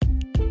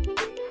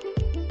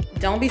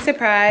Don't be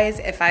surprised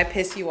if I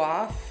piss you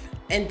off.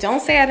 And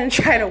don't say I didn't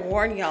try to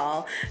warn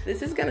y'all.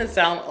 This is gonna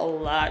sound a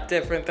lot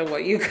different than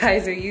what you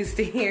guys are used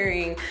to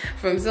hearing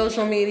from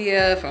social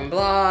media, from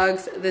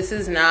blogs. This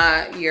is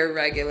not your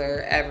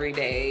regular,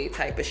 everyday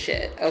type of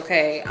shit,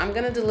 okay? I'm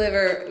gonna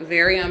deliver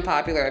very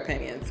unpopular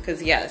opinions,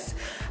 because yes,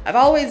 I've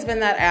always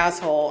been that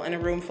asshole in a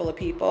room full of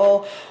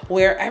people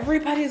where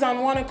everybody's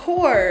on one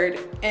accord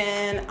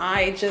and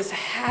I just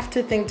have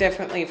to think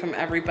differently from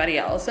everybody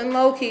else. And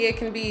low-key, it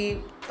can be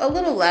a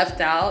little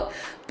left out,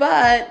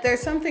 but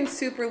there's something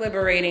super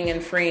liberating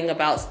and freeing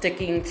about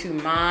sticking to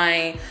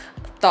my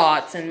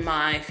thoughts and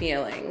my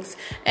feelings.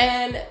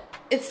 And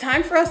it's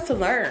time for us to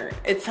learn.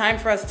 It's time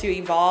for us to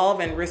evolve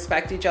and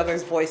respect each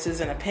other's voices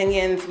and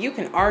opinions. You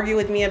can argue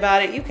with me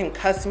about it. You can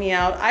cuss me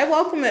out. I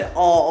welcome it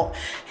all.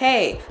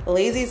 Hey,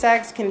 lazy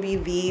sex can be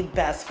the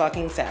best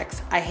fucking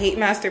sex. I hate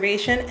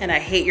masturbation and I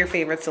hate your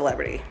favorite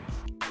celebrity.